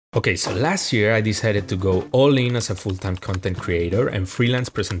Okay, so last year I decided to go all in as a full-time content creator and freelance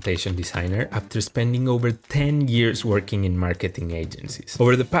presentation designer after spending over 10 years working in marketing agencies.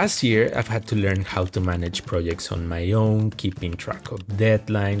 Over the past year, I've had to learn how to manage projects on my own, keeping track of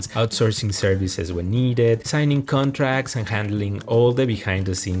deadlines, outsourcing services when needed, signing contracts, and handling all the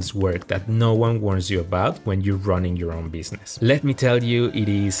behind-the-scenes work that no one warns you about when you're running your own business. Let me tell you, it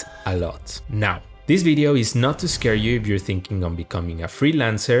is a lot. Now, this video is not to scare you if you're thinking on becoming a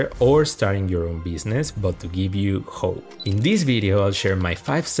freelancer or starting your own business, but to give you hope. In this video, I'll share my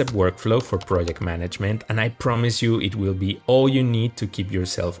 5-step workflow for project management, and I promise you it will be all you need to keep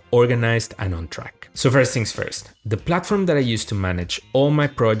yourself organized and on track. So first things first, the platform that I use to manage all my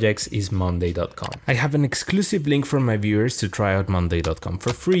projects is monday.com. I have an exclusive link for my viewers to try out monday.com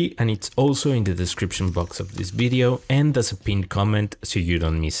for free, and it's also in the description box of this video and as a pinned comment so you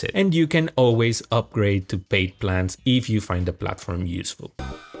don't miss it. And you can always upgrade to paid plans if you find the platform useful.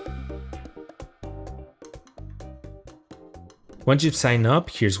 Once you've signed up,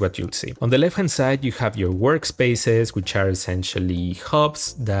 here's what you'll see. On the left-hand side, you have your workspaces, which are essentially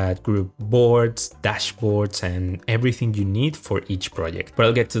hubs that group boards, dashboards, and everything you need for each project. But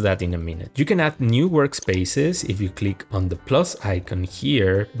I'll get to that in a minute. You can add new workspaces if you click on the plus icon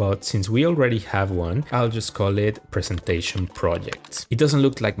here, but since we already have one, I'll just call it Presentation Projects. It doesn't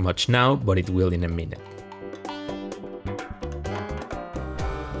look like much now, but it will in a minute.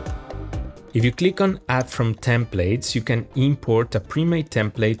 If you click on Add from Templates, you can import a pre-made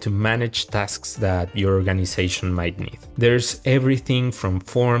template to manage tasks that your organization might need. There's everything from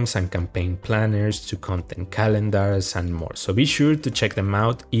forms and campaign planners to content calendars and more, so be sure to check them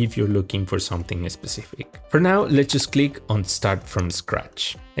out if you're looking for something specific. For now, let's just click on Start from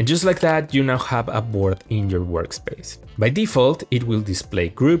Scratch. And just like that, you now have a board in your workspace. By default, it will display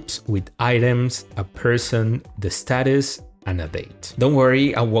groups with items, a person, the status, and a date. Don't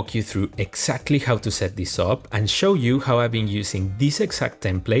worry, I'll walk you through exactly how to set this up and show you how I've been using this exact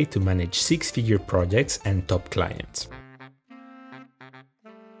template to manage 6-figure projects and top clients.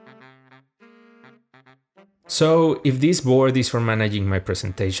 So if this board is for managing my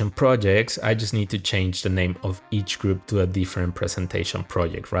presentation projects, I just need to change the name of each group to a different presentation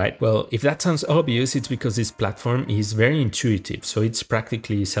project, right? Well, if that sounds obvious, it's because this platform is very intuitive, so it's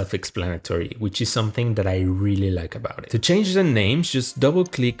practically self-explanatory, which is something that I really like about it. To change the names, just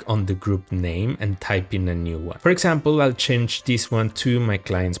double-click on the group name and type in a new one. For example, I'll change this one to my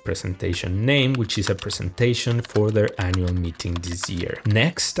client's presentation name, which is a presentation for their annual meeting this year.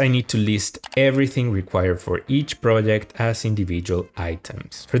 Next, I need to list everything required for each project as individual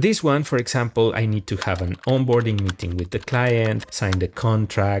items. For this one, for example, I need to have an onboarding meeting with the client, sign the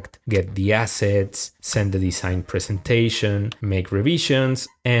contract, get the assets, send the design presentation, make revisions,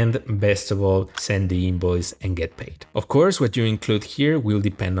 and best of all, send the invoice and get paid. Of course, what you include here will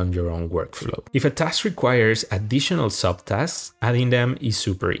depend on your own workflow. If a task requires additional subtasks, adding them is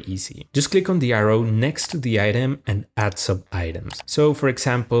super easy. Just click on the arrow next to the item and add sub-items. So for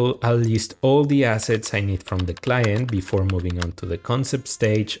example, I'll list all the assets I need from the client before moving on to the concept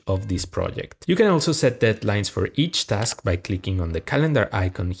stage of this project. You can also set deadlines for each task by clicking on the calendar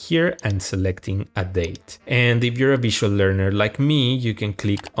icon here and selecting a date. And if you're a visual learner like me, you can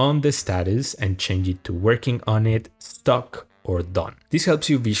click on the status and change it to working on it, stuck, or done. This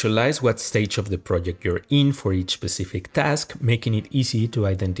helps you visualize what stage of the project you're in for each specific task, making it easy to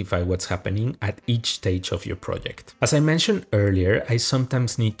identify what's happening at each stage of your project. As I mentioned earlier, I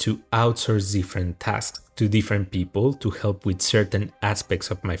sometimes need to outsource different tasks to different people to help with certain aspects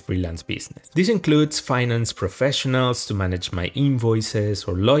of my freelance business. This includes finance professionals to manage my invoices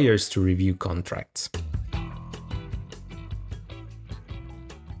or lawyers to review contracts.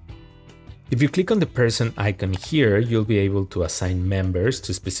 If you click on the person icon here, you'll be able to assign members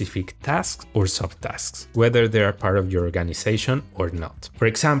to specific tasks or subtasks, whether they are part of your organization or not. For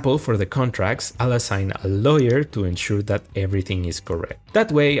example, for the contracts, I'll assign a lawyer to ensure that everything is correct. That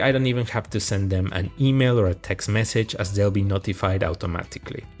way, I don't even have to send them an email or a text message, as they'll be notified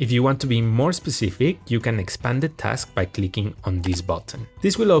automatically. If you want to be more specific, you can expand the task by clicking on this button.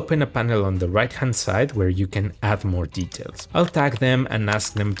 This will open a panel on the right-hand side where you can add more details. I'll tag them and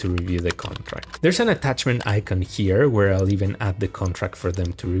ask them to review the contract. There's an attachment icon here where I'll even add the contract for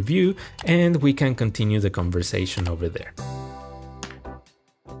them to review, and we can continue the conversation over there.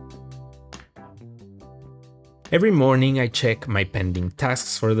 Every morning I check my pending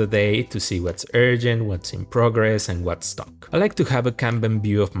tasks for the day to see what's urgent, what's in progress, and what's stuck. I like to have a Kanban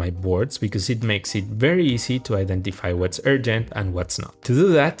view of my boards because it makes it very easy to identify what's urgent and what's not. To do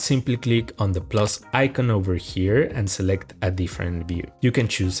that, simply click on the plus icon over here and select a different view. You can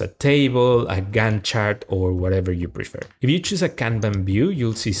choose a table, a Gantt chart, or whatever you prefer. If you choose a Kanban view,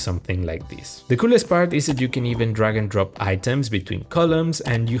 you'll see something like this. The coolest part is that you can even drag and drop items between columns,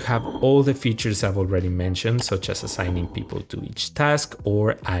 and you have all the features I've already mentioned, such as assigning people to each task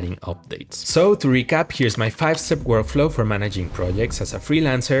or adding updates. So to recap, here's my 5-step workflow for managing projects as a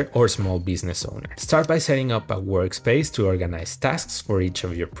freelancer or small business owner. Start by setting up a workspace to organize tasks for each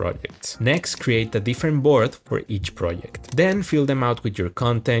of your projects. Next, create a different board for each project. Then fill them out with your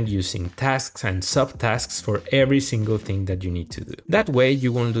content using tasks and subtasks for every single thing that you need to do. That way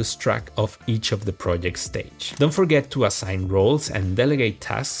you won't lose track of each of the project stage. Don't forget to assign roles and delegate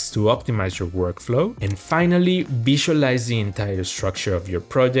tasks to optimize your workflow. And finally, visualize the entire structure of your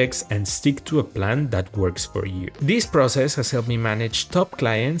projects and stick to a plan that works for you. This process has helped me manage top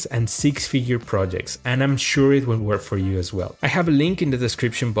clients and 6-figure projects, and I'm sure it will work for you as well. I have a link in the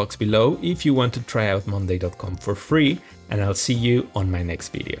description box below if you want to try out monday.com for free, and I'll see you on my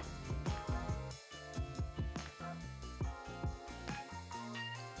next video.